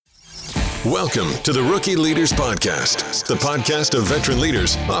Welcome to the Rookie Leaders Podcast, the podcast of veteran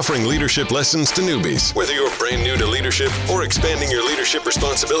leaders offering leadership lessons to newbies. Whether you're brand new to leadership or expanding your leadership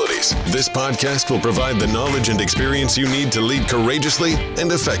responsibilities, this podcast will provide the knowledge and experience you need to lead courageously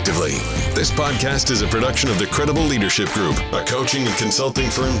and effectively. This podcast is a production of the Credible Leadership Group, a coaching and consulting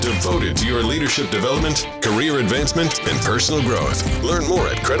firm devoted to your leadership development, career advancement, and personal growth. Learn more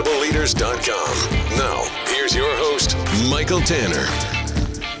at credibleleaders.com. Now, here's your host, Michael Tanner.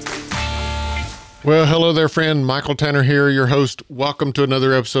 Well, hello there, friend. Michael Tanner here, your host. Welcome to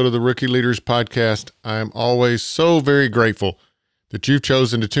another episode of the Rookie Leaders Podcast. I am always so very grateful that you've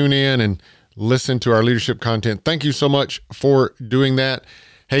chosen to tune in and listen to our leadership content. Thank you so much for doing that.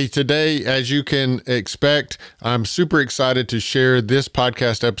 Hey, today, as you can expect, I'm super excited to share this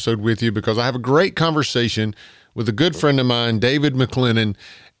podcast episode with you because I have a great conversation with a good friend of mine, David McLennan.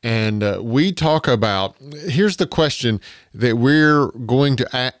 And we talk about, here's the question that we're going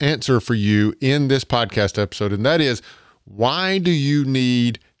to answer for you in this podcast episode, and that is, why do you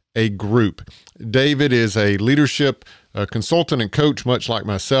need a group? David is a leadership consultant and coach, much like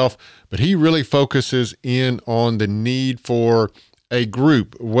myself, but he really focuses in on the need for a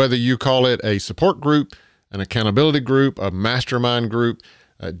group, whether you call it a support group, an accountability group, a mastermind group.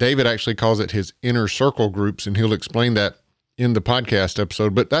 David actually calls it his inner circle groups, and he'll explain that in the podcast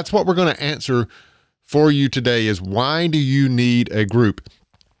episode. But that's what we're going to answer for you today is, why do you need a group?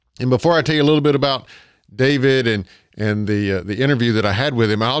 And before I tell you a little bit about David and the interview that I had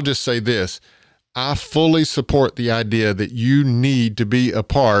with him, I'll just say this. I fully support the idea that you need to be a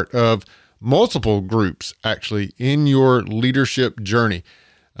part of multiple groups actually in your leadership journey.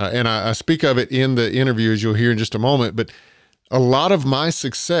 And I speak of it in the interview, as you'll hear in just a moment. But a lot of my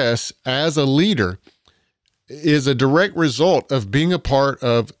success as a leader is a direct result of being a part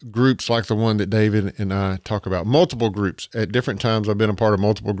of groups like the one that David and I talk about. Multiple groups. At different times, I've been a part of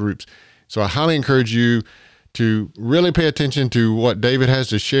multiple groups. So I highly encourage you to really pay attention to what David has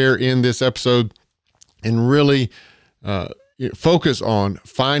to share in this episode and really focus on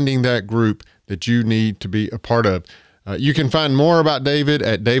finding that group that you need to be a part of. You can find more about David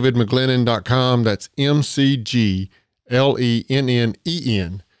at davidmclennan.com. That's McLennen.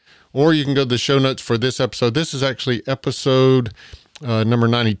 Or you can go to the show notes for this episode. This is actually episode number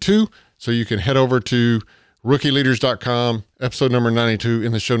 92. So you can head over to rookieleaders.com, episode number 92.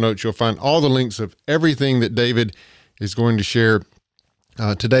 In the show notes, you'll find all the links of everything that David is going to share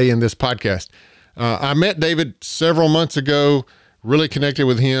today in this podcast. I met David several months ago, really connected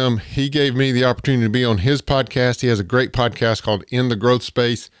with him. He gave me the opportunity to be on his podcast. He has a great podcast called In the Growth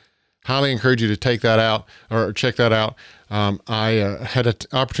Space. Highly encourage you to take that out or check that out. I had an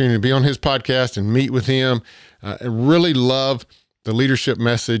opportunity to be on his podcast and meet with him. I really love the leadership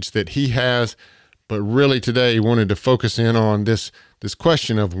message that he has, but really today wanted to focus in on this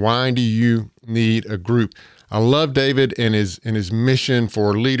question of, why do you need a group? I love David and his mission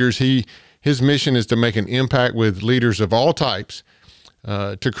for leaders. His mission is to make an impact with leaders of all types,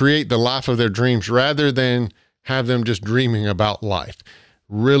 to create the life of their dreams rather than have them just dreaming about life.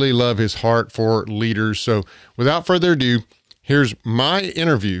 Really love his heart for leaders. So without further ado, here's my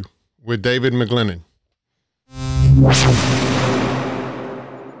interview with David McLennan.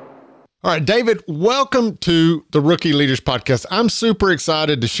 All right, David, welcome to the Rookie Leaders Podcast. I'm super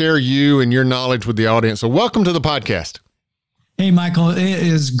excited to share you and your knowledge with the audience. So welcome to the podcast. Hey, Michael, it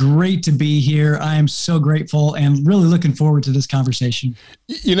is great to be here. I am so grateful and really looking forward to this conversation.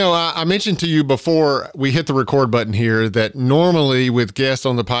 You know, I mentioned to you before we hit the record button here that normally with guests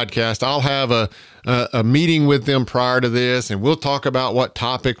on the podcast, I'll have a meeting with them prior to this, and we'll talk about what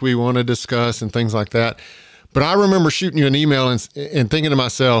topic we want to discuss and things like that. But I remember shooting you an email and thinking to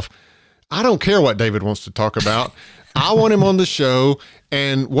myself, I don't care what David wants to talk about. I want him on the show,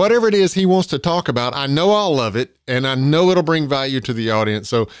 and whatever it is he wants to talk about, I know I'll love it, and I know it'll bring value to the audience.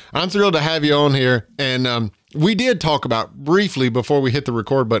 So I'm thrilled to have you on here. And we did talk about briefly before we hit the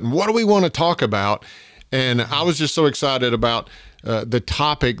record button, what do we want to talk about? And I was just so excited about the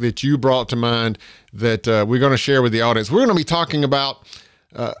topic that you brought to mind that we're going to share with the audience. We're going to be talking about,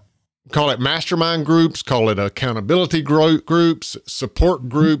 call it mastermind groups, call it accountability groups, support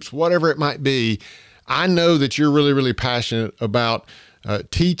groups, whatever it might be. I know that you're really, really passionate about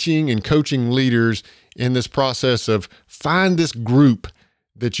teaching and coaching leaders in this process of find this group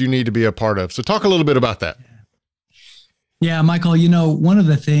that you need to be a part of. So talk a little bit about that. Yeah, Michael, you know, one of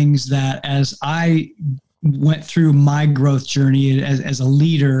the things that as I went through my growth journey as a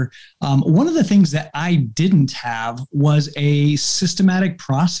leader, one of the things that I didn't have was a systematic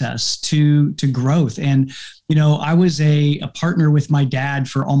process to growth. And, you know, I was a partner with my dad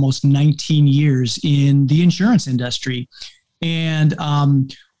for almost 19 years in the insurance industry. And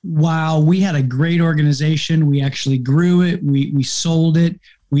while we had a great organization, we actually grew it. We sold it.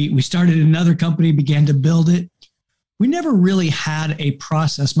 We started another company, began to build it. We never really had a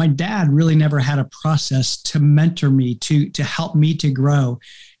process. My dad really never had a process to mentor me, to help me to grow.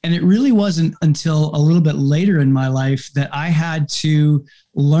 And it really wasn't until a little bit later in my life that I had to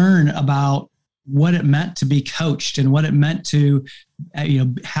learn about what it meant to be coached and what it meant to,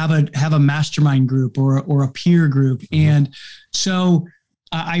 have a mastermind group or a peer group. And so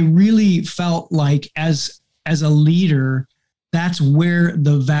I really felt like as a leader, that's where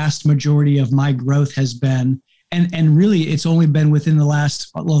the vast majority of my growth has been. And really, it's only been within the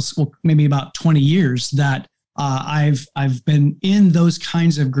last, maybe about 20 years that I've been in those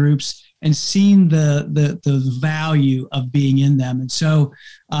kinds of groups and seen the value of being in them. And so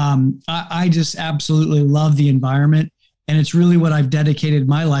I just absolutely love the environment. And it's really what I've dedicated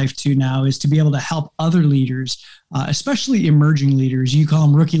my life to now, is to be able to help other leaders, especially emerging leaders. You call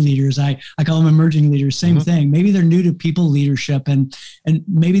them rookie leaders. I call them emerging leaders. Same thing. Maybe they're new to people leadership and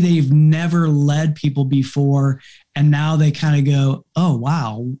maybe they've never led people before. And now they kind of go, oh,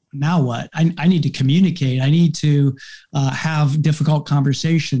 wow, now what? I need to communicate. I need to have difficult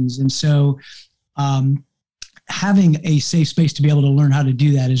conversations. And so having a safe space to be able to learn how to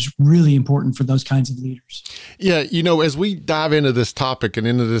do that is really important for those kinds of leaders. Yeah. As we dive into this topic and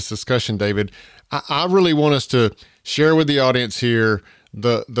into this discussion, David, I really want us to share with the audience here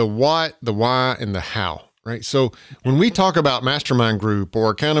the what, the why, and the how, right? So when we talk about mastermind group or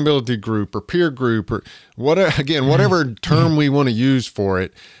accountability group or peer group or whatever term we want to use for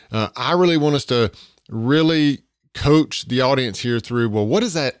it, I really want us to really coach the audience here through, well, what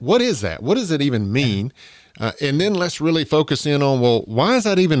is that? What is that? What does it even mean? And then let's really focus in on, well, why is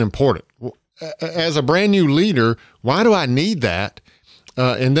that even important? As a brand new leader, why do I need that?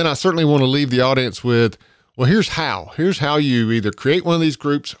 And then I certainly want to leave the audience with, well, here's how. Here's how you either create one of these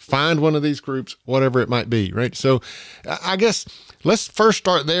groups, find one of these groups, whatever it might be, right? So I guess let's first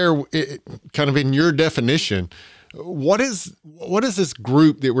start there, kind of in your definition. What is this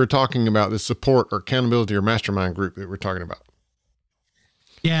group that we're talking about, this support or accountability or mastermind group that we're talking about?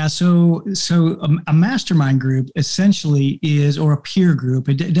 Yeah, so a mastermind group essentially is, or a peer group,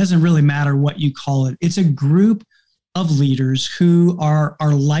 it doesn't really matter what you call it. It's a group of leaders who are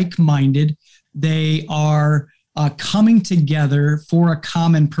like-minded. They are coming together for a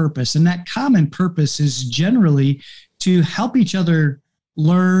common purpose. And that common purpose is generally to help each other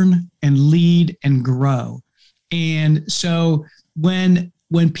learn and lead and grow. And so when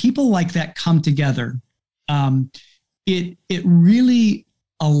people like that come together, it really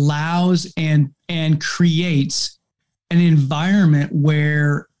allows and creates an environment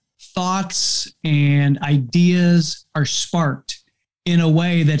where thoughts and ideas are sparked in a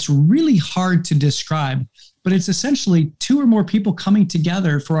way that's really hard to describe. But it's essentially two or more people coming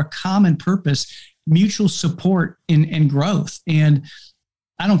together for a common purpose, mutual support and growth. And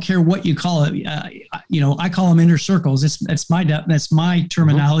I don't care what you call it. I call them inner circles. That's my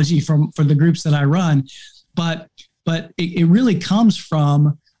terminology for the groups that I run. But it really comes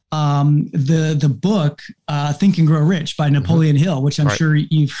from the book Think and Grow Rich by Napoleon Hill, which I'm sure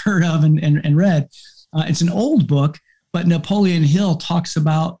you've heard of and read. It's an old book, but Napoleon Hill talks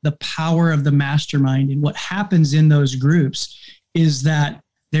about the power of the mastermind. And what happens in those groups is that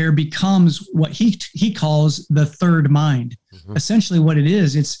there becomes what he calls the third mind. Essentially what it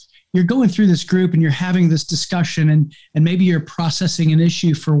is, it's you're going through this group and you're having this discussion and maybe you're processing an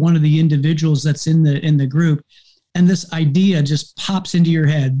issue for one of the individuals that's in the group. And this idea just pops into your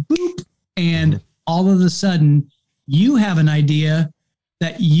head, boop, and all of a sudden you have an idea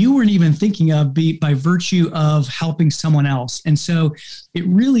that you weren't even thinking of by virtue of helping someone else. And so it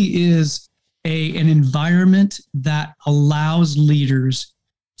really is an environment that allows leaders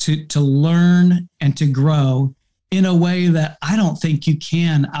to learn and to grow in a way that I don't think you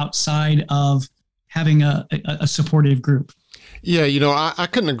can outside of having a supportive group. Yeah, I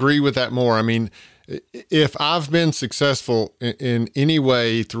couldn't agree with that more. I mean, if I've been successful in any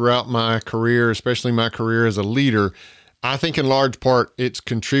way throughout my career, especially my career as a leader, I think in large part it's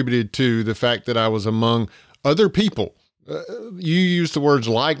contributed to the fact that I was among other people. You use the words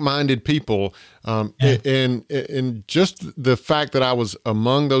like-minded people, and just the fact that I was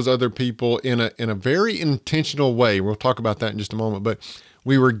among those other people in a very intentional way. We'll talk about that in just a moment, but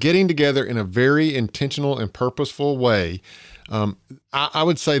we were getting together in a very intentional and purposeful way. I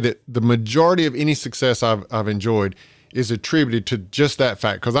would say that the majority of any success I've enjoyed is attributed to just that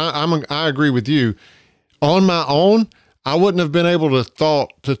fact. Because I agree with you. On my own, I wouldn't have been able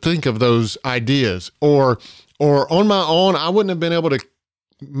to think of those ideas, or on my own, I wouldn't have been able to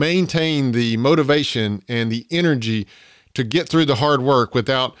maintain the motivation and the energy to get through the hard work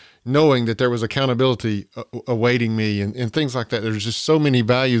without knowing that there was accountability awaiting me and things like that. There's just so many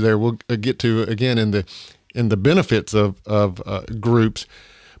value there. We'll get to again in the benefits of groups.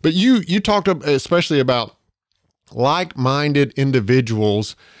 But you talked especially about like-minded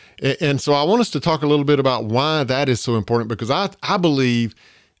individuals. And so I want us to talk a little bit about why that is so important, because I believe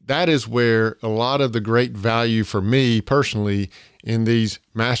that is where a lot of the great value for me personally in these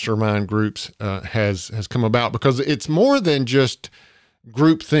mastermind groups has come about, because it's more than just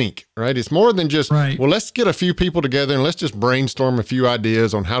group think, right? It's more than just, well, let's get a few people together and let's just brainstorm a few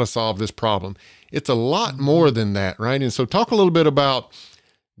ideas on how to solve this problem. It's a lot more than that, right? And so talk a little bit about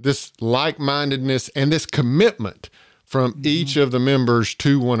this like-mindedness and this commitment from each of the members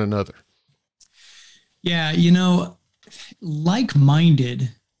to one another. Yeah, like-minded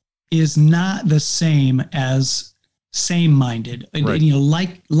is not the same as same-minded. Right.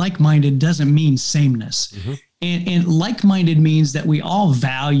 Like-minded doesn't mean sameness. Mm-hmm. And like-minded means that we all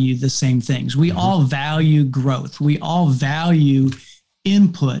value the same things. We all value growth. We all value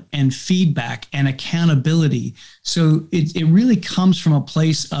input and feedback and accountability. So it really comes from a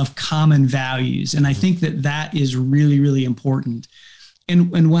place of common values. And I think that is really, really important.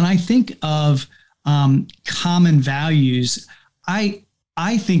 And when I think of common values, I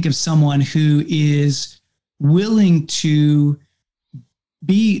think of someone who is willing to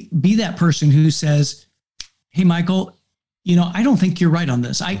be that person who says, hey, Michael, I don't think you're right on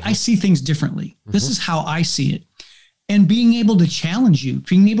this. I see things differently. This is how I see it. And being able to challenge you,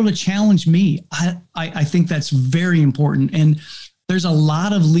 being able to challenge me, I think that's very important. And there's a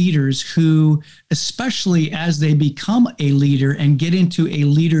lot of leaders who, especially as they become a leader and get into a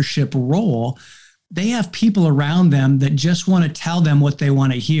leadership role, they have people around them that just want to tell them what they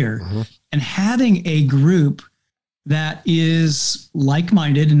want to hear. And having a group that is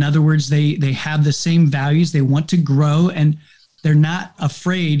like-minded, in other words, they have the same values, they want to grow, and they're not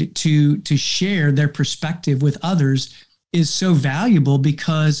afraid to share their perspective with others, is so valuable,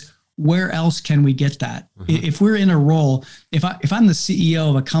 because where else can we get that? If we're in a role, if I'm the CEO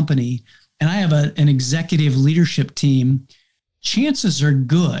of a company and I have an executive leadership team, chances are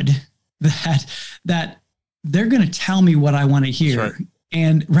good that they're going to tell me what I want to hear. That's right.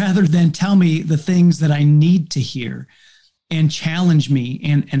 And rather than tell me the things that I need to hear and challenge me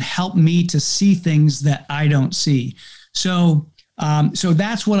and help me to see things that I don't see. So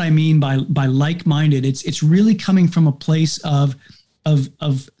that's what I mean by like-minded. It's really coming from a place of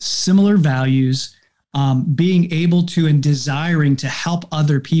similar values, being able to and desiring to help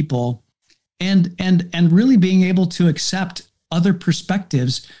other people, and really being able to accept other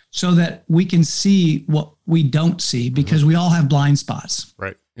perspectives so that we can see what we don't see, because we all have blind spots.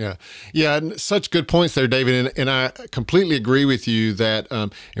 Right. Yeah. Yeah. And such good points there, David. And I completely agree with you that,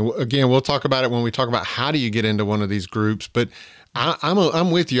 and again, we'll talk about it when we talk about how do you get into one of these groups, but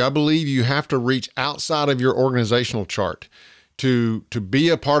I'm with you. I believe you have to reach outside of your organizational chart to be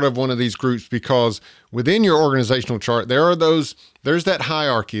a part of one of these groups, because within your organizational chart, there's that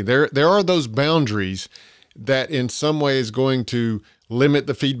hierarchy. There are those boundaries that in some way is going to limit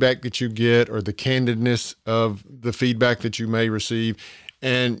the feedback that you get or the candidness of the feedback that you may receive.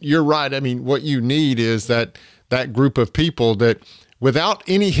 And you're right. I mean, what you need is that group of people that without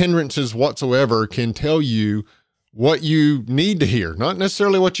any hindrances whatsoever can tell you what you need to hear, not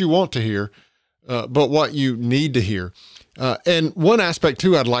necessarily what you want to hear, but what you need to hear. And one aspect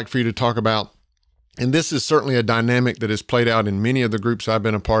too, I'd like for you to talk about, and this is certainly a dynamic that is played out in many of the groups I've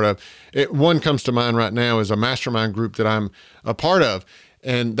been a part of. One comes to mind right now is a mastermind group that I'm a part of.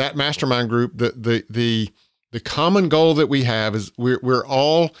 And that mastermind group, the common goal that we have is we're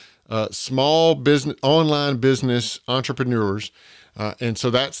all small business, online business entrepreneurs. And so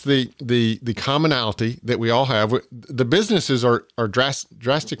that's the commonality that we all have. The businesses are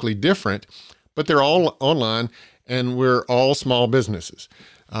drastically different, but they're all online and we're all small businesses.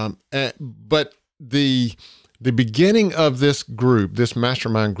 But the beginning of this group, this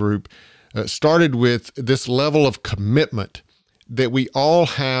mastermind group, started with this level of commitment that we all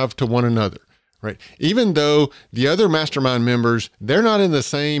have to one another, right? Even though the other mastermind members, they're not in the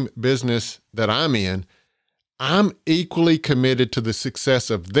same business that I'm in, I'm equally committed to the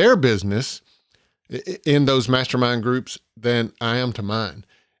success of their business in those mastermind groups than I am to mine.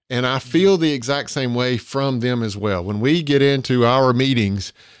 And I feel the exact same way from them as well. When we get into our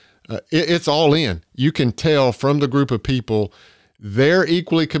meetings, it's all in. You can tell from the group of people, they're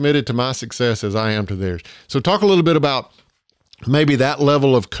equally committed to my success as I am to theirs. So talk a little bit about maybe that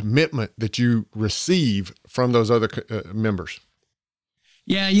level of commitment that you receive from those other members.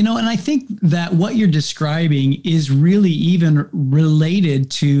 Yeah, and I think that what you're describing is really even related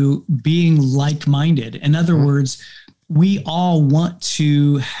to being like-minded. In other words, we all want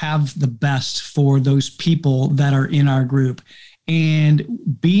to have the best for those people that are in our group. And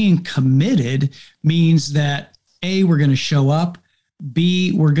being committed means that A, we're going to show up.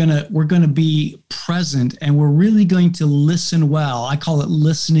 B, we're gonna be present, and we're really going to listen well. I call it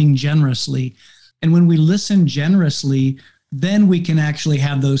listening generously. And when we listen generously, then we can actually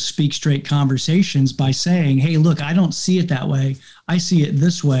have those speak straight conversations by saying, hey, look, I don't see it that way. I see it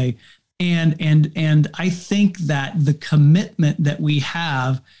this way. And I think that the commitment that we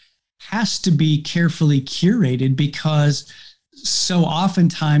have has to be carefully curated, because so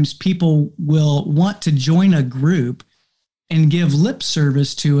oftentimes people will want to join a group and give lip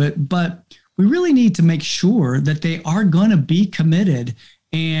service to it, but we really need to make sure that they are going to be committed.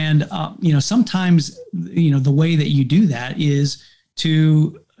 And sometimes the way that you do that is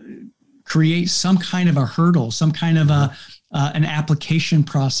to create some kind of a hurdle, some kind of an application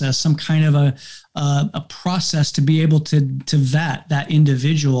process, some kind of a process to be able to vet that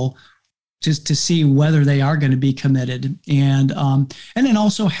individual, just to see whether they are going to be committed, and then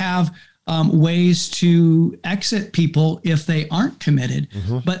also have ways to exit people if they aren't committed.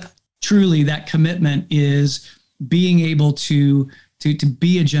 But truly, that commitment is being able to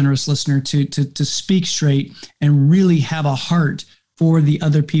be a generous listener, to speak straight, and really have a heart for the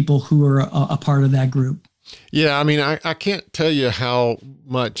other people who are a part of that group. Yeah, I mean, I can't tell you how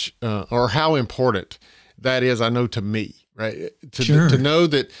much or how important that is, I know, to me. Right. To know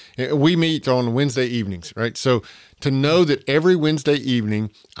that we meet on Wednesday evenings, right? So to know that every Wednesday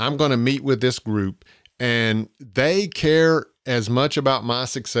evening I'm going to meet with this group and they care as much about my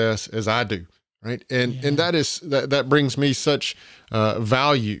success as I do. Right. And that brings me such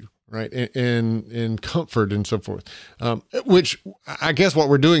value, right? And comfort and so forth. Which I guess what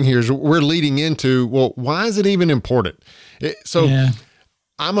we're doing here is we're leading into, well, why is it even important?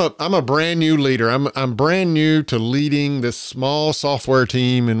 I'm a brand new leader. I'm brand new to leading this small software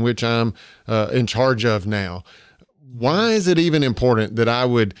team in which I'm in charge of now. Why is it even important that I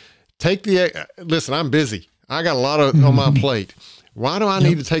would take listen, I'm busy. I got a lot on my plate. Why do I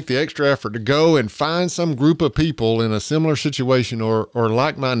need to take the extra effort to go and find some group of people in a similar situation or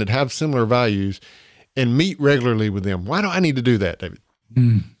like-minded, have similar values, and meet regularly with them? Why do I need to do that, David?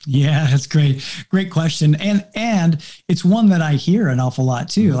 Yeah, that's great. Great question. And it's one that I hear an awful lot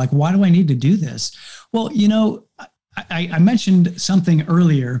too. Like, why do I need to do this? Well, I mentioned something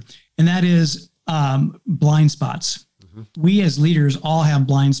earlier, and that is blind spots. We as leaders all have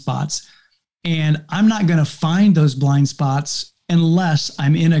blind spots, and I'm not going to find those blind spots unless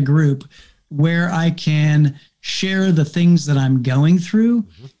I'm in a group where I can share the things that I'm going through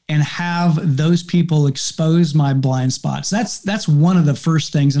and have those people expose my blind spots. That's one of the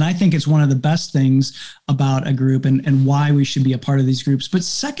first things. And I think it's one of the best things about a group and why we should be a part of these groups. But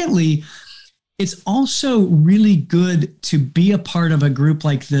secondly, it's also really good to be a part of a group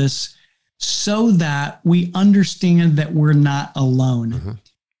like this so that we understand that we're not alone.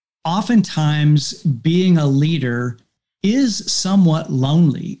 Oftentimes, being a leader is somewhat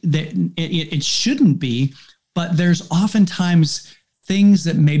lonely. That it shouldn't be, but there's oftentimes things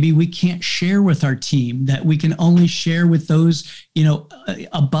that maybe we can't share with our team, that we can only share with those,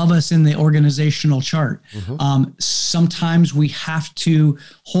 above us in the organizational chart. Sometimes we have to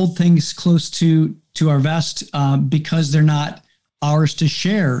hold things close to our vest because they're not ours to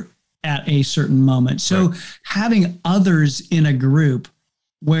share at a certain moment. So having others in a group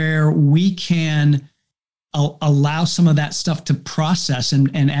where we can allow some of that stuff to process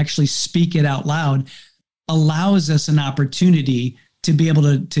and actually speak it out loud allows us an opportunity to be able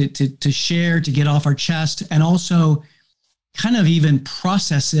to share, to get off our chest, and also kind of even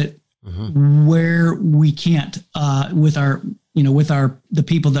process it where we can't with the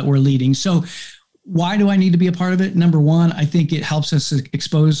people that we're leading. So why do I need to be a part of it? Number one, I think it helps us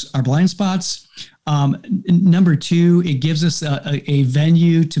expose our blind spots. Number two, it gives us a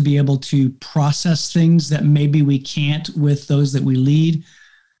venue to be able to process things that maybe we can't with those that we lead.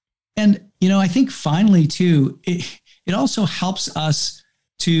 And, I think finally too, it also helps us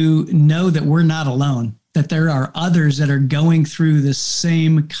to know that we're not alone, that there are others that are going through the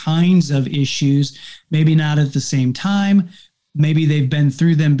same kinds of issues, maybe not at the same time, maybe they've been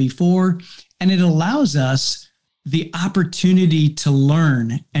through them before. And it allows us the opportunity to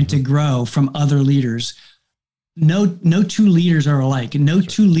learn and to grow from other leaders. No two leaders are alike. No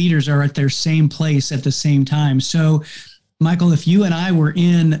two leaders are at their same place at the same time. So, Michael, if you and I were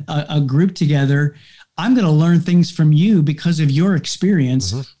in a group together, I'm going to learn things from you because of your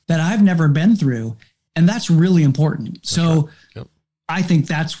experience that I've never been through. And that's really important. So I think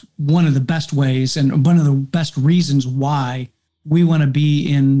that's one of the best ways and one of the best reasons why we want to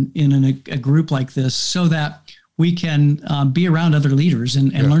be in a group like this, so that we can be around other leaders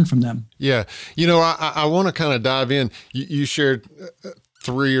and learn from them. Yeah. I want to kind of dive in. You shared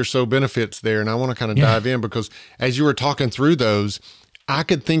 3 or so benefits there, and I want to kind of dive in because as you were talking through those, I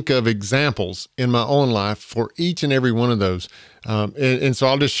could think of examples in my own life for each and every one of those. And so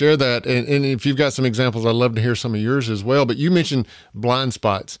I'll just share that. And if you've got some examples, I'd love to hear some of yours as well. But you mentioned blind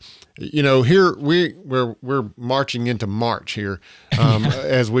spots. Here we're marching into March here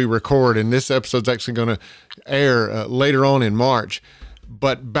as we record, and this episode's actually going to air later on in March.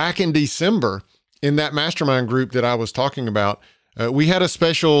 But back in December, in that mastermind group that I was talking about, we had a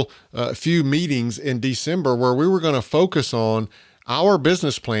special few meetings in December where we were going to focus on our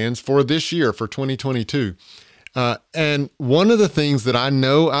business plans for this year, for 2022. And one of the things that I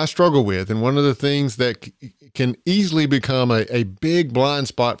know I struggle with, and one of the things that can easily become a big blind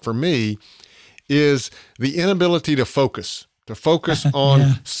spot for me, is the inability to focus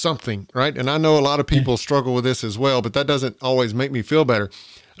on something, right? And I know a lot of people struggle with this as well, but that doesn't always make me feel better.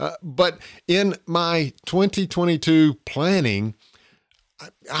 But in my 2022 planning,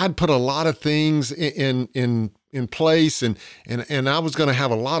 I'd put a lot of things in place, and I was going to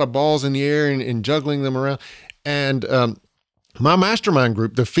have a lot of balls in the air and juggling them around. And my mastermind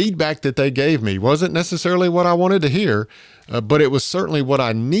group, the feedback that they gave me wasn't necessarily what I wanted to hear, but it was certainly what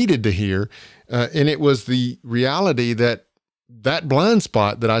I needed to hear. And it was the reality that blind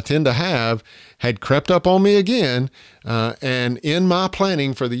spot that I tend to have had crept up on me again. And in my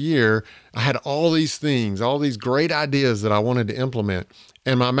planning for the year, I had all these things, all these great ideas that I wanted to implement.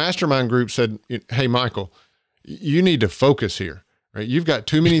 And my mastermind group said, "Hey, Michael, you need to focus here, right? You've got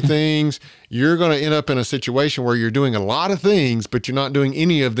too many things. You're going to end up in a situation where you're doing a lot of things, but you're not doing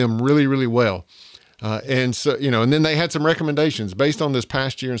any of them really, really well." And so, and then they had some recommendations based on this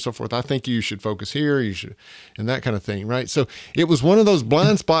past year and so forth. I think you should focus here, and that kind of thing, right? So it was one of those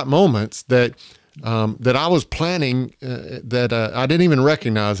blind spot moments that I was planning that I didn't even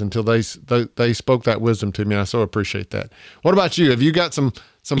recognize until they spoke that wisdom to me. And I so appreciate that. What about you? Have you got some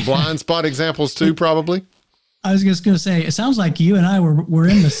blind spot examples too, probably? I was just going to say, it sounds like you and I were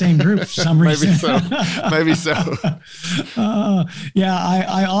in the same group for some reason. Maybe so.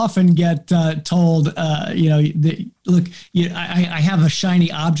 I often get told, look, I have a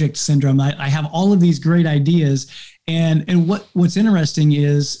shiny object syndrome. I have all of these great ideas. And what's interesting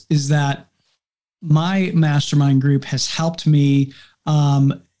is that my mastermind group has helped me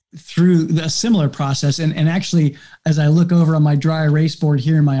through a similar process. And actually, as I look over on my dry erase board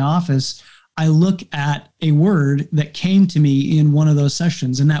here in my office, I look at a word that came to me in one of those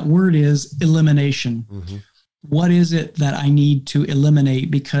sessions, and that word is elimination. Mm-hmm. What is it that I need to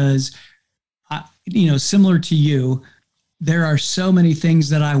eliminate? Because, similar to you, there are so many things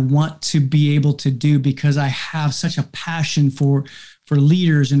that I want to be able to do because I have such a passion for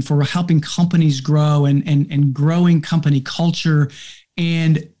leaders and for helping companies grow and growing company culture,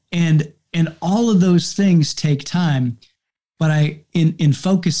 and all of those things take time. But in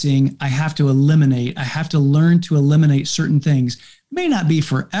focusing, I have to eliminate. I have to learn to eliminate certain things. It may not be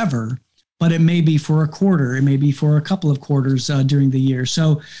forever, but it may be for a quarter. It may be for a couple of quarters during the year.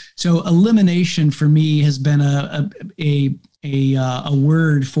 So elimination for me has been a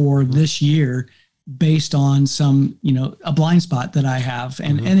word for this year, based on some a blind spot that I have,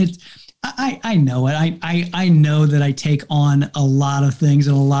 and it's I know it. I know that I take on a lot of things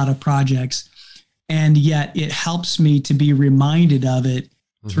and a lot of projects. And yet it helps me to be reminded of it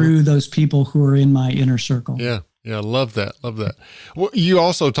through those people who are in my inner circle. Yeah. Yeah. Love that. Well, you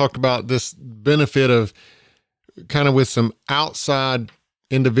also talked about this benefit of kind of with some outside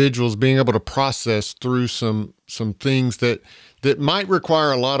individuals being able to process through some things that might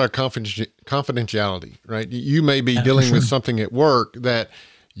require a lot of confidentiality, right? You may be dealing with something at work that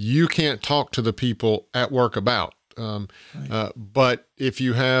you can't talk to the people at work about. But if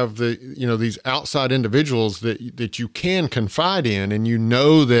you have these outside individuals that you can confide in, and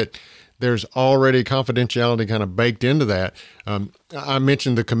that there's already confidentiality kind of baked into that. I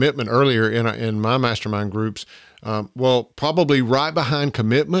mentioned the commitment earlier in my mastermind groups. Well, probably right behind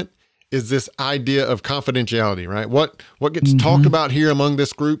commitment is this idea of confidentiality, right? What gets talked about here among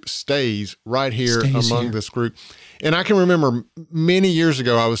this group stays right here among this group. And I can remember many years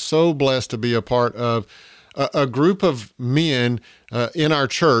ago, I was so blessed to be a part of a group of men in our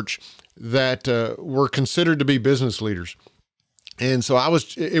church that were considered to be business leaders. And so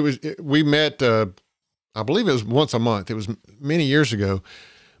we met, I believe it was once a month. It was many years ago,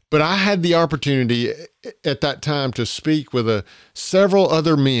 but I had the opportunity at that time to speak with several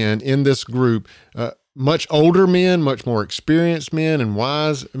other men in this group, much older men, much more experienced men and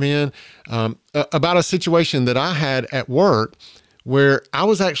wise men, about a situation that I had at work where I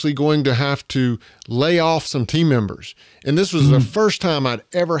was actually going to have to lay off some team members. And this was the first time I'd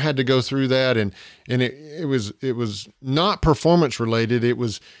ever had to go through that. And it was not performance related. It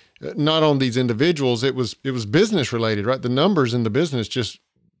was not on these individuals. It was business related, right? The numbers in the business just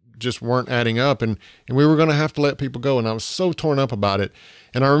weren't adding up, and we were going to have to let people go. And I was so torn up about it.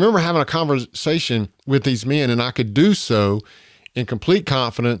 And I remember having a conversation with these men, and I could do so in complete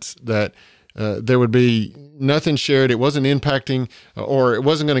confidence that there would be nothing shared. It wasn't impacting, or it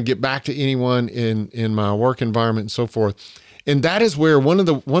wasn't going to get back to anyone in my work environment and so forth. And that is where one of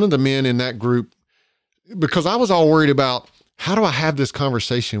the men in that group, because I was all worried about, how do I have this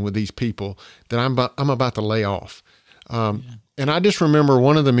conversation with these people that I'm about to lay off? And I just remember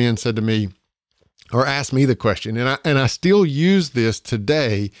one of the men said to me, or asked me the question, and I still use this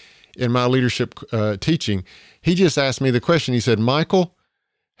today in my leadership teaching. He just asked me the question. He said, Michael,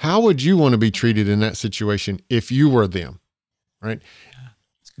 how would you want to be treated in that situation if you were them? Right. Yeah,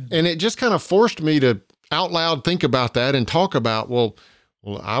 that's good. And it just kind of forced me to out loud think about that and talk about, well,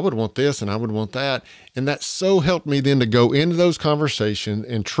 I would want this and I would want that. And that so helped me then to go into those conversations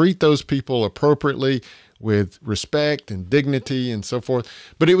and treat those people appropriately with respect and dignity and so forth.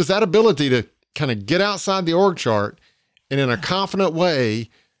 But it was that ability to kind of get outside the org chart and in a confident way,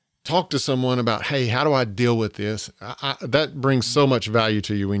 talk to someone about, hey, how do I deal with this? That brings so much value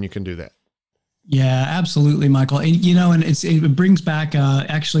to you when you can do that. Yeah, absolutely, Michael. And, and it brings back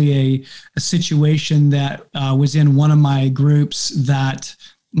actually a situation that was in one of my groups that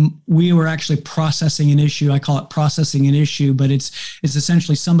we were actually processing an issue. I call it processing an issue, but it's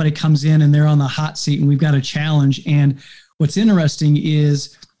essentially somebody comes in and they're on the hot seat and we've got a challenge. And what's interesting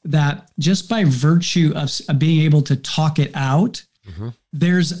is that just by virtue of being able to talk it out,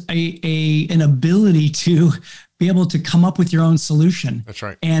 there's an ability to be able to come up with your own solution. That's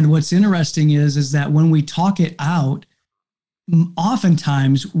right. And what's interesting is that when we talk it out,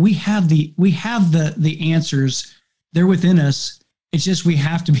 oftentimes we have the answers. They're within us. It's just we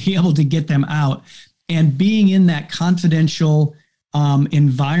have to be able to get them out. And being in that confidential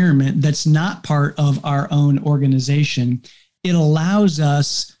environment that's not part of our own organization, it allows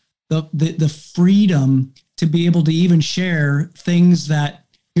us the freedom to be able to even share things that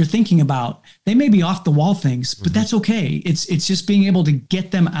you're thinking about. They may be off the wall things, but that's okay. It's just being able to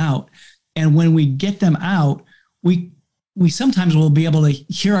get them out. And when we get them out, we sometimes will be able to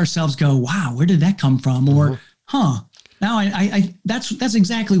hear ourselves go, wow, where did that come from? Or, now I that's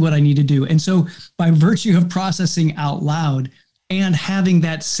exactly what I need to do. And so by virtue of processing out loud and having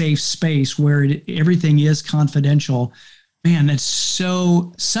that safe space where everything is confidential, man, that's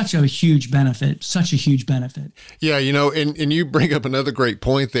such a huge benefit, Yeah. And you bring up another great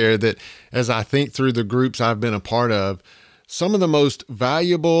point there, that as I think through the groups I've been a part of, some of the most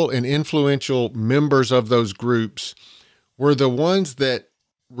valuable and influential members of those groups were the ones that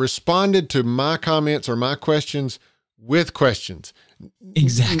responded to my comments or my questions with questions.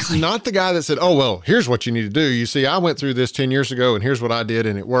 Exactly. Not the guy that said, oh, well, here's what you need to do. You see, I went through this 10 years ago and here's what I did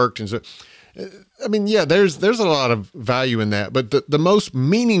and it worked. And so, I mean, yeah, there's a lot of value in that, but the most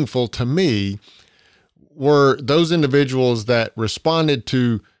meaningful to me were those individuals that responded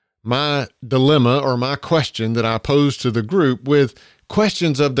to my dilemma or my question that I posed to the group with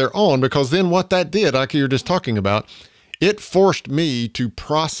questions of their own, because then what that did, like you were just talking about, it forced me to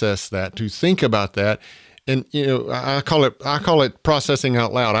process that, to think about that. And, I call it processing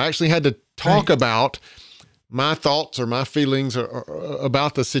out loud. I actually had to talk about my thoughts or my feelings or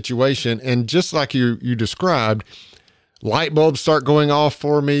about the situation. And just like you described, light bulbs start going off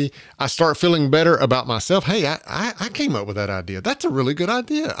for me. I start feeling better about myself. Hey, I came up with that idea. That's a really good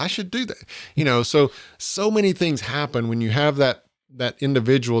idea. I should do that. So many things happen when you have that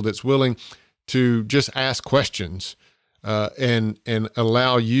individual that's willing to just ask questions and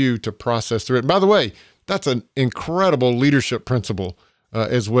allow you to process through it. And by the way, that's an incredible leadership principle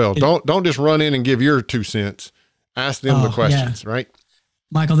as well. Don't just run in and give your 2 cents. Ask them the questions, right?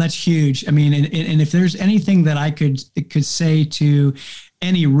 Michael, that's huge. I mean, and if there's anything that I could say to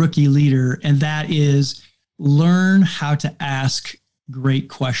any rookie leader, and that is learn how to ask great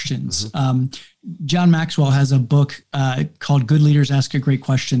questions. John Maxwell has a book called Good Leaders Ask Great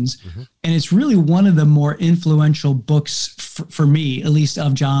Questions. And it's really one of the more influential books for me, at least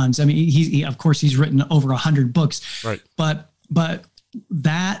of John's. I mean, he of course, he's written over 100 books, right? But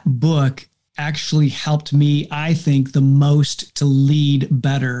that book actually helped me, I think, the most to lead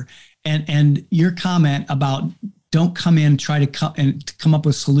better. And your comment about don't come in, try to come up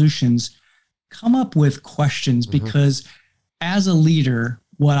with solutions, come up with questions, because as a leader,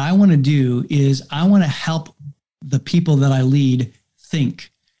 what I want to do is I want to help the people that I lead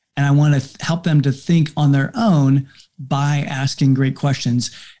think. and I want to help them to think on their own by asking great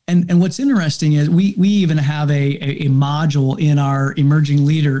questions. And what's interesting is we even have a module in our Emerging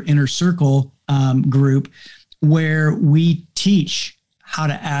Leader Inner Circle group where we teach how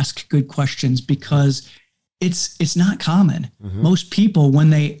to ask good questions, because it's not common. Mm-hmm. Most people, when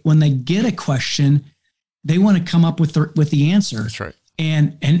they get a question, they want to come up with the answer. That's right.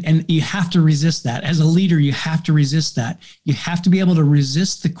 And you have to resist that. As a leader, you have to resist that. You have to be able to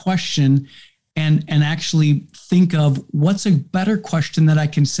resist the question and actually think of what's a better question that I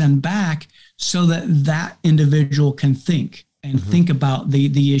can send back so that individual can think and mm-hmm. think about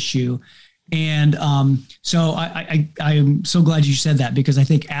the issue. And so I am so glad you said that, because I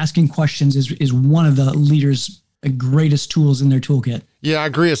think asking questions is one of the leaders' greatest tools in their toolkit. Yeah, I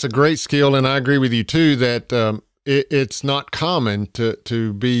agree. It's a great skill. And I agree with you too, that it's not common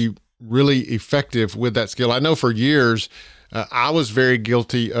to be really effective with that skill. I know for years, I was very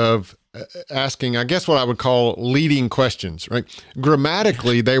guilty of asking, I guess what I would call leading questions, right?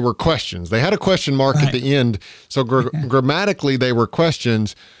 Grammatically, they were questions. They had a question mark at the end. So grammatically, they were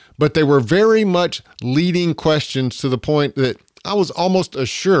questions, but they were very much leading questions to the point that I was almost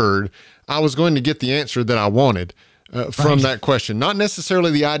assured I was going to get the answer that I wanted from that question. Not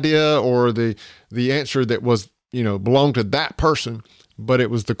necessarily the idea or the answer that was, belonged to that person, but it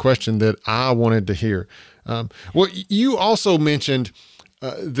was the question that I wanted to hear. Well, you also mentioned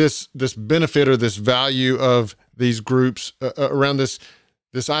this benefit or this value of these groups around this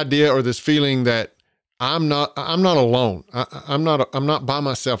idea or this feeling that I'm not alone. I'm not by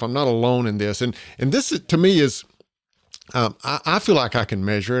myself. I'm not alone in this. And this to me is, I feel like I can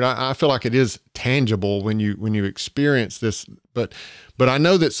measure it. I feel like it is tangible when you experience this. But I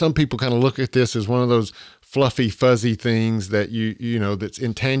know that some people kind of look at this as one of those fluffy, fuzzy things that that's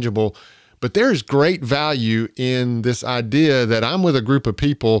intangible. But there's great value in this idea that I'm with a group of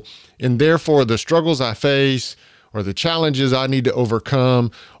people, and therefore the struggles I face or the challenges I need to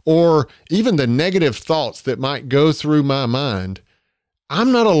overcome, or even the negative thoughts that might go through my mind,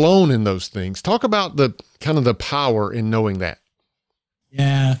 I'm not alone in those things. Talk about the kind of the power in knowing that.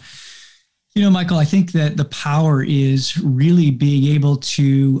 Yeah. Michael, I think that the power is really being able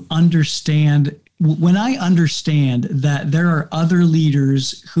to understand. When I understand that there are other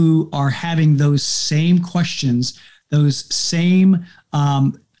leaders who are having those same questions, those same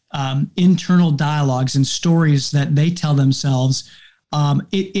internal dialogues and stories that they tell themselves,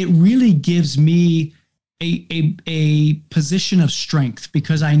 it really gives me a position of strength,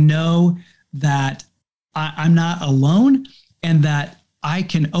 because I know that I'm not alone and that I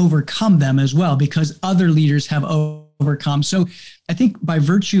can overcome them as well, because other leaders have overcome. So I think by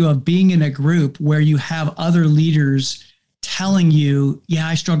virtue of being in a group where you have other leaders telling you, yeah,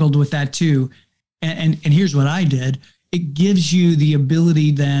 I struggled with that too, and here's what I did, it gives you the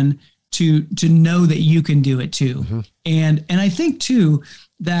ability then to know that you can do it too. Mm-hmm. And I think too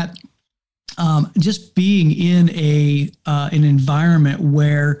that just being in an environment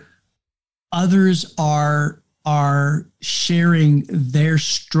where others are sharing their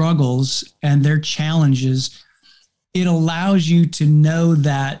struggles and their challenges, it allows you to know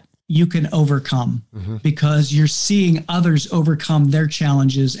that you can overcome, mm-hmm. because you're seeing others overcome their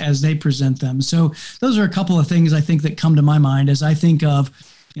challenges as they present them. So those are a couple of things I think that come to my mind as I think of,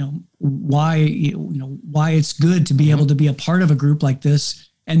 why it's good to be able to be a part of a group like this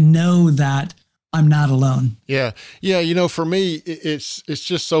and know that I'm not alone. Yeah. Yeah. For me, it's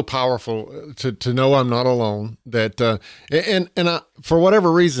just so powerful to know I'm not alone, that, and I, for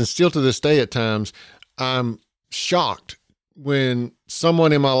whatever reason, still to this day at times, I'm shocked when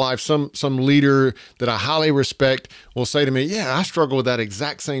someone in my life, some leader that I highly respect will say to me, yeah, I struggle with that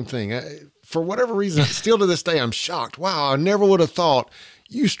exact same thing. For whatever reason, still to this day, I'm shocked. Wow. I never would have thought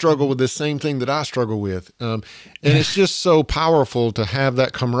you struggle with the same thing that I struggle with. And it's just so powerful to have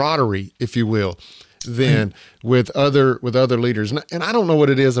that camaraderie, if you will, then with other leaders. And I don't know what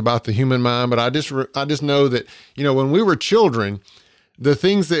it is about the human mind, but I just know that, when we were children, the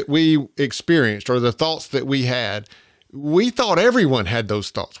things that we experienced or the thoughts that we had, we thought everyone had those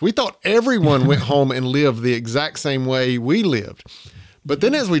thoughts. We thought everyone went home and lived the exact same way we lived. But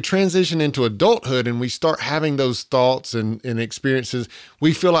then as we transition into adulthood and we start having those thoughts and experiences,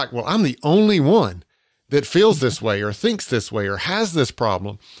 we feel like, well, I'm the only one that feels this way or thinks this way or has this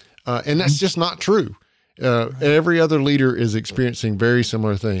problem. And that's just not true. Every other leader is experiencing very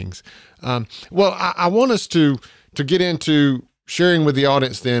similar things. Well, I want us to get into sharing with the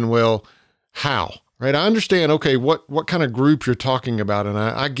audience then, well, how? Right? I understand, okay, what kind of group you're talking about, and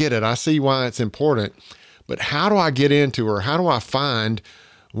I get it. I see why it's important. But how do I get into, or how do I find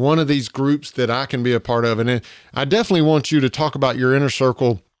one of these groups that I can be a part of? And I definitely want you to talk about your inner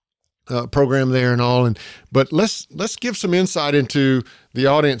circle program there and all. But let's give some insight into the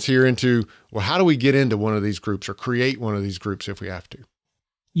audience here into, well, how do we get into one of these groups or create one of these groups if we have to?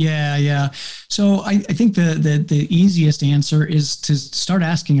 Yeah. So I think the easiest answer is to start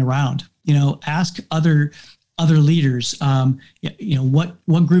asking around. Ask other leaders.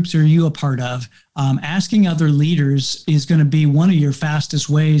 What groups are you a part of? Asking other leaders is going to be one of your fastest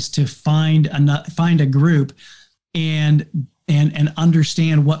ways to find a group and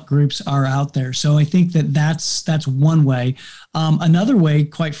understand what groups are out there. So I think that's one way. Another way,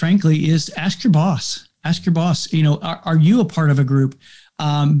 quite frankly, is ask your boss. Ask your boss. Are you a part of a group?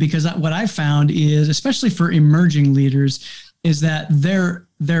 Because what I found is, especially for emerging leaders, is that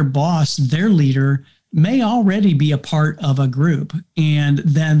their boss, their leader, may already be a part of a group, and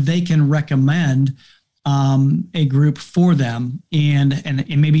then they can recommend a group for them and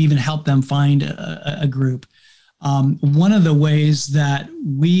maybe even help them find a group. One of the ways that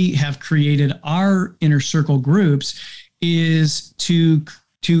we have created our inner circle groups is to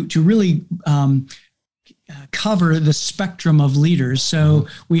really cover the spectrum of leaders. So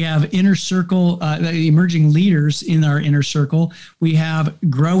we have inner circle, emerging leaders in our inner circle. We have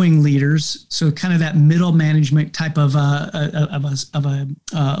growing leaders, so kind of that middle management type of a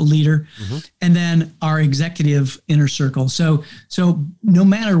leader, and then our executive inner circle. So no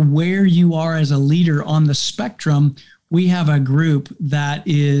matter where you are as a leader on the spectrum, we have a group that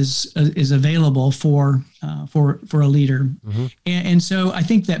is available for a leader. And so I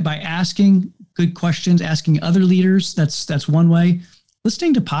think that by asking good questions, asking other leaders, that's one way.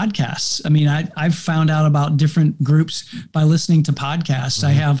 Listening to podcasts. I mean, I've found out about different groups by listening to podcasts.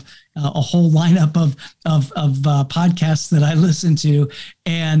 I have a whole lineup of podcasts that I listen to,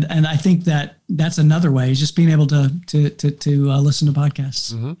 and I think that's another way, is just being able to listen to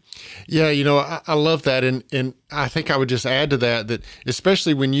podcasts. Yeah, I love that, and I think I would just add to that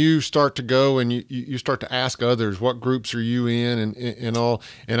especially when you start to go and you start to ask others, what groups are you in, and all,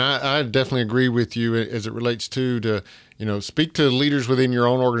 and I definitely agree with you as it relates to speak to leaders within your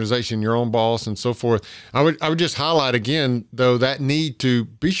own organization, your own boss, and so forth. I would just highlight again, though, that need to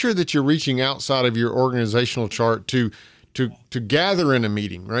be sure that you're reaching outside of your organizational chart to gather in a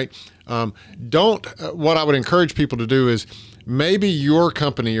meeting, right? What I would encourage people to do is, maybe your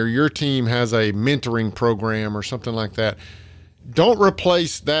company or your team has a mentoring program or something like that. Don't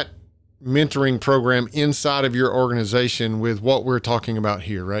replace that mentoring program inside of your organization with what we're talking about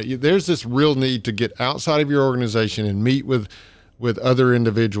here, right? There's this real need to get outside of your organization and meet with other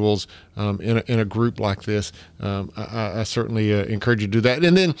individuals in a group like this. I certainly encourage you to do that.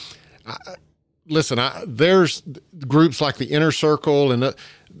 And then, listen, there's groups like the Inner Circle, and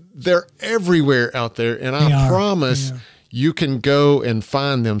they're everywhere out there. And I promise you can go and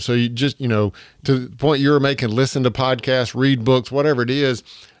find them. So you just, to the point you were making, listen to podcasts, read books, whatever it is,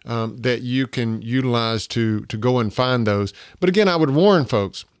 that you can utilize to go and find those. But again, I would warn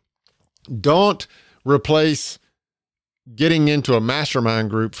folks, don't replace getting into a mastermind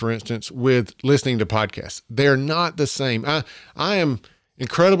group, for instance, with listening to podcasts. They're not the same. I am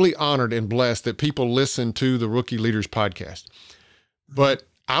incredibly honored and blessed that people listen to the Rookie Leaders podcast. But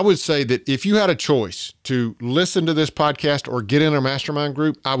I would say that if you had a choice to listen to this podcast or get in a mastermind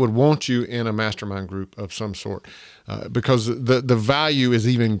group, I would want you in a mastermind group of some sort, because the value is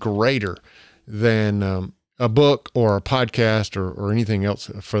even greater than a book or a podcast or anything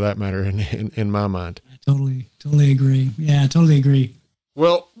else for that matter in my mind. Totally agree. Yeah, totally agree.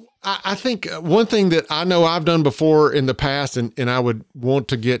 Well, I think one thing that I know I've done before in the past, and I would want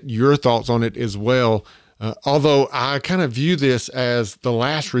to get your thoughts on it as well, although I kind of view this as the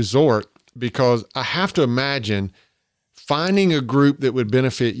last resort, because I have to imagine finding a group that would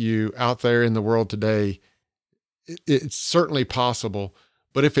benefit you out there in the world today, it's certainly possible.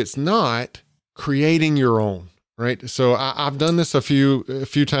 But if it's not, creating your own, right? So I've done this a few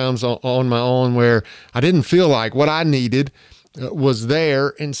times on my own, where I didn't feel like what I needed was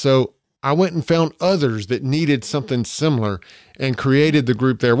there. And so I went and found others that needed something similar and created the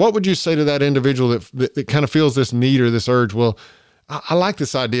group there. What would you say to that individual that kind of feels this need or this urge? Well, I like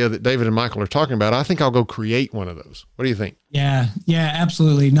this idea that David and Michael are talking about. I think I'll go create one of those. What do you think? Yeah,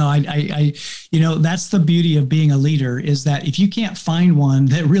 absolutely. No, I that's the beauty of being a leader, is that if you can't find one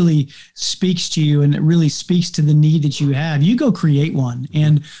that really speaks to you and that really speaks to the need that you have, you go create one.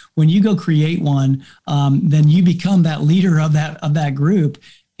 And when you go create one, then you become that leader of that group.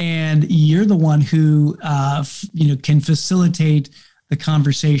 And you're the one who, can facilitate the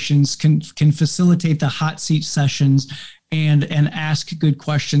conversations, can facilitate the hot seat sessions, and ask good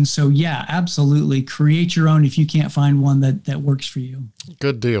questions. So yeah, absolutely. Create your own if you can't find one that works for you.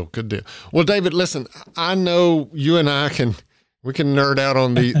 Good deal. Well, David, listen, I know you and I can We can nerd out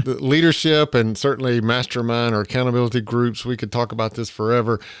on the leadership and certainly mastermind or accountability groups. We could talk about this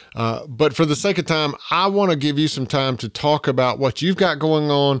forever. But for the sake of time, I want to give you some time to talk about what you've got going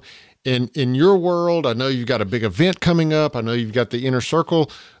on in your world. I know you've got a big event coming up. I know you've got the inner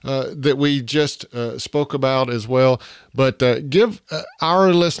circle that we just spoke about as well. But give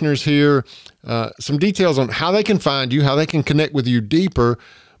our listeners here some details on how they can find you, how they can connect with you deeper,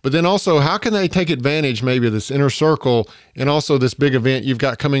 but then also how can they take advantage maybe of this inner circle and also this big event you've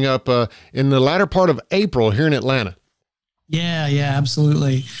got coming up in the latter part of April here in Atlanta. Yeah,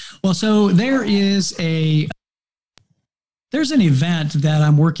 absolutely. Well, so there's an event that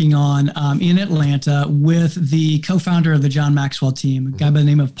I'm working on in Atlanta with the co-founder of the John Maxwell team, a guy by the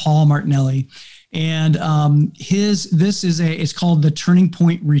name of Paul Martinelli. And it's called the Turning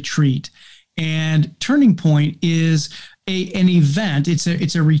Point Retreat. And Turning Point is an event.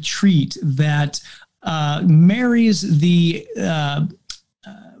 It's a retreat that marries the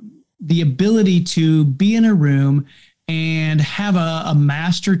ability to be in a room and have a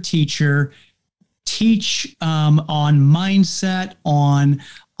master teacher teach on mindset, on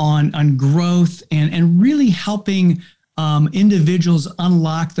growth, and really helping individuals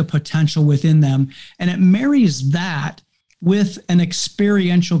unlock the potential within them. And it marries that with an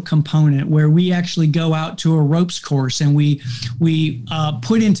experiential component where we actually go out to a ropes course and we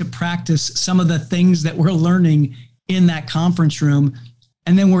put into practice some of the things that we're learning in that conference room.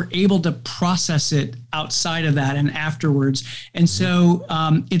 And then we're able to process it outside of that and afterwards. And so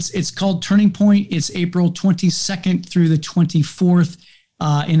it's called Turning Point. It's April 22nd through the 24th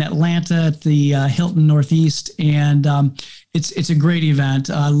in Atlanta at the Hilton Northeast. And it's a great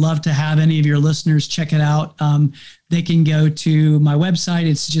event. I'd love to have any of your listeners check it out. They can go to my website.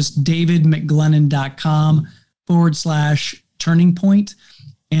 It's just davidmcglennon.com/Turning Point.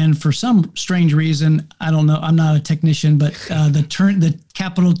 And for some strange reason, I don't know, I'm not a technician, but the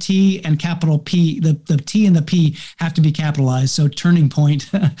capital T and capital P, the T and the P have to be capitalized. So Turning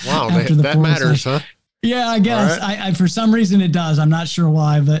Point. Wow, that matters, huh? Yeah, I guess. Right. I for some reason it does. I'm not sure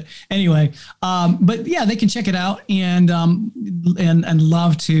why, but anyway. But yeah, they can check it out and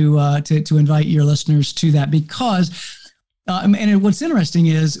love to invite your listeners to that because. And what's interesting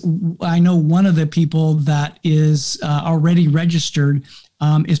is I know one of the people that is already registered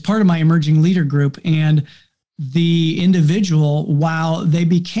is part of my emerging leader group, and the individual, while they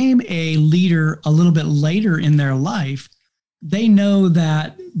became a leader a little bit later in their life, they know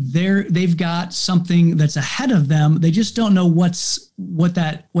that they've got something that's ahead of them. They just don't know what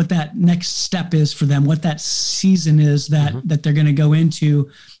that next step is for them, what that season is that they're going to go into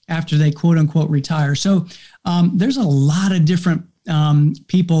after they quote unquote retire. So there's a lot of different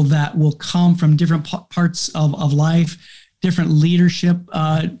people that will come from different parts of life, different leadership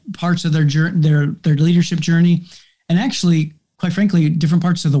parts of their leadership journey, and actually, quite frankly, different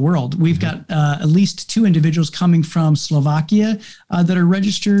parts of the world. We've got at least 2 individuals coming from Slovakia that are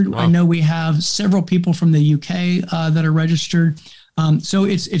registered. Wow. I know we have several people from the UK that are registered. So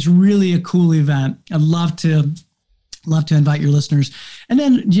it's really a cool event. I'd love to invite your listeners. And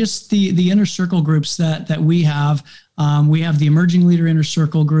then just the inner circle groups that we have. We have the Emerging Leader Inner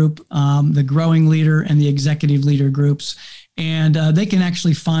Circle group, the Growing Leader, and the Executive Leader groups. And they can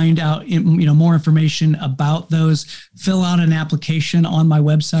actually find out more information about those. Fill out an application on my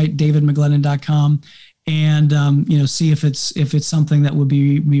website, davidmcglennon.com, and see if it's something that would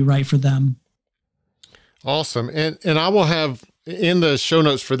be right for them. Awesome. And I will have in the show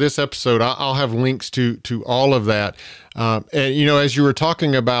notes for this episode, I'll have links to all of that. And as you were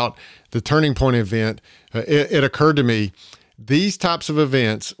talking about the Turning Point event, it occurred to me, these types of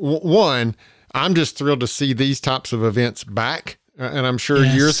events, one, I'm just thrilled to see these types of events back. And I'm sure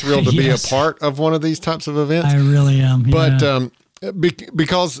you're thrilled to be a part of one of these types of events. I really am. Yeah. But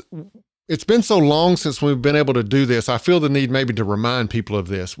because it's been so long since we've been able to do this, I feel the need maybe to remind people of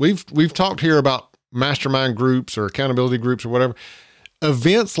this. We've talked here about mastermind groups or accountability groups or whatever.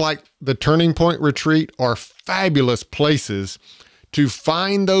 Events like the Turning Point Retreat are fabulous places to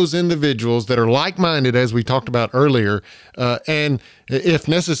find those individuals that are like-minded, as we talked about earlier, and if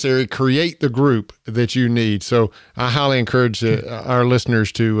necessary, create the group that you need. So I highly encourage our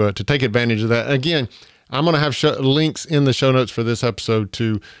listeners to take advantage of that. Again, I'm going to have links in the show notes for this episode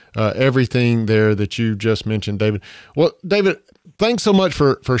to everything there that you just mentioned, David. Well, David, thanks so much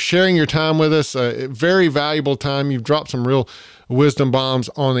for sharing your time with us. Very valuable time. You've dropped some real wisdom bombs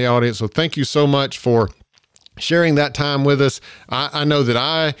on the audience. So thank you so much for sharing that time with us. I know that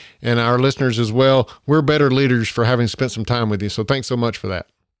I and our listeners as well, we're better leaders for having spent some time with you. So thanks so much for that.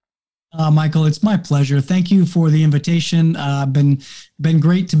 Michael, it's my pleasure. Thank you for the invitation. Been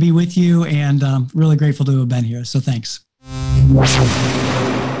great to be with you, and really grateful to have been here. So thanks.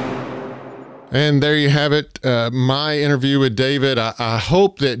 And there you have it, my interview with David. I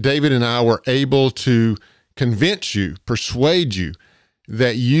hope that David and I were able to convince you, persuade you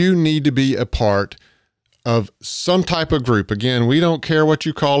that you need to be a part of some type of group. Again, we don't care what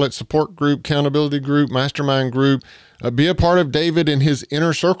you call it, support group, accountability group, mastermind group. Be a part of David and his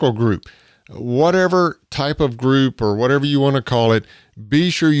inner circle group. Whatever type of group or whatever you want to call it, be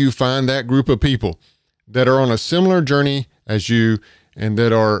sure you find that group of people that are on a similar journey as you and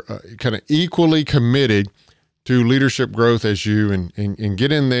that are kind of equally committed to leadership growth as you, and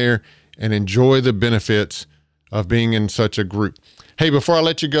get in there and enjoy the benefits of being in such a group. Hey, before I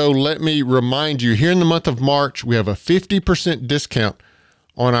let you go, let me remind you, here in the month of March, we have a 50% discount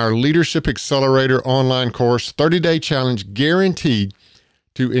on our Leadership Accelerator online course, 30-day challenge guaranteed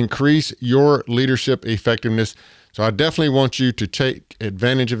to increase your leadership effectiveness. So I definitely want you to take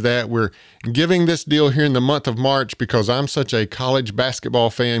advantage of that. We're giving this deal here in the month of March because I'm such a college basketball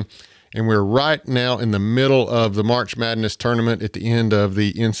fan, and we're right now in the middle of the March Madness tournament at the end of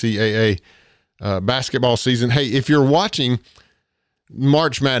the NCAA basketball season. Hey, if you're watching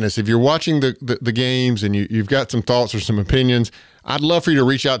March Madness, if you're watching the games and you've got some thoughts or some opinions, I'd love for you to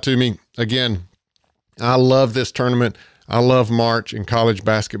reach out to me. Again, I love this tournament. I love March and college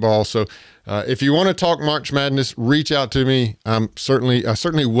basketball. So if you want to talk March Madness, reach out to me. I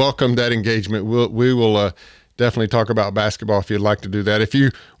certainly welcome that engagement. We will definitely talk about basketball if you'd like to do that. If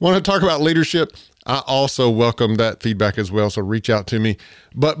you want to talk about leadership, I also welcome that feedback as well. So reach out to me.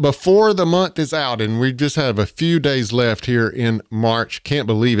 But before the month is out, and we just have a few days left here in March, can't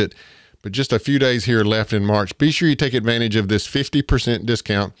believe it, but just a few days here left in March, be sure you take advantage of this 50%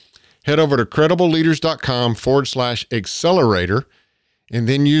 discount. Head over to credibleleaders.com/accelerator and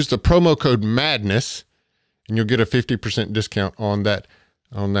then use the promo code MADNESS, and you'll get a 50% discount on that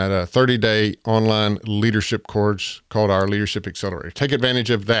 30-day online leadership course called our Leadership Accelerator. Take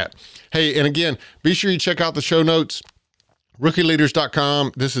advantage of that. Hey, and again, be sure you check out the show notes,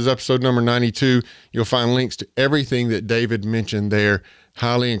 rookieleaders.com. This is episode number 92. You'll find links to everything that David mentioned there.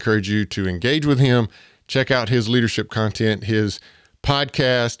 Highly encourage you to engage with him. Check out his leadership content, his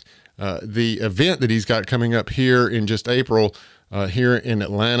podcast, the event that he's got coming up here in just April here in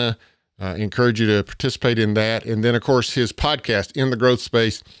Atlanta. Encourage you to participate in that. And then, of course, his podcast, In the Growth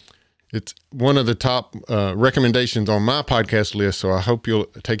Space. It's one of the top recommendations on my podcast list, so I hope you'll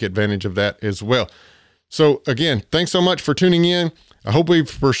take advantage of that as well. So, again, thanks so much for tuning in. I hope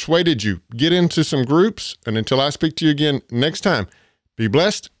we've persuaded you. Get into some groups, and until I speak to you again next time, be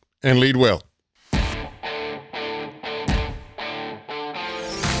blessed and lead well.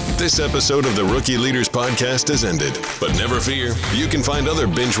 This episode of the Rookie Leaders Podcast has ended, but never fear, you can find other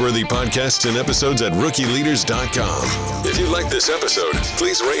binge-worthy podcasts and episodes at rookieleaders.com. If you like this episode,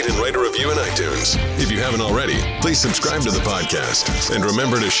 please rate and write a review in iTunes. If you haven't already, please subscribe to the podcast. And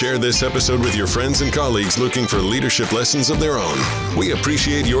remember to share this episode with your friends and colleagues looking for leadership lessons of their own. We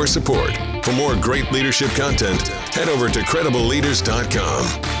appreciate your support. For more great leadership content, head over to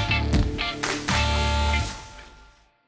credibleleaders.com.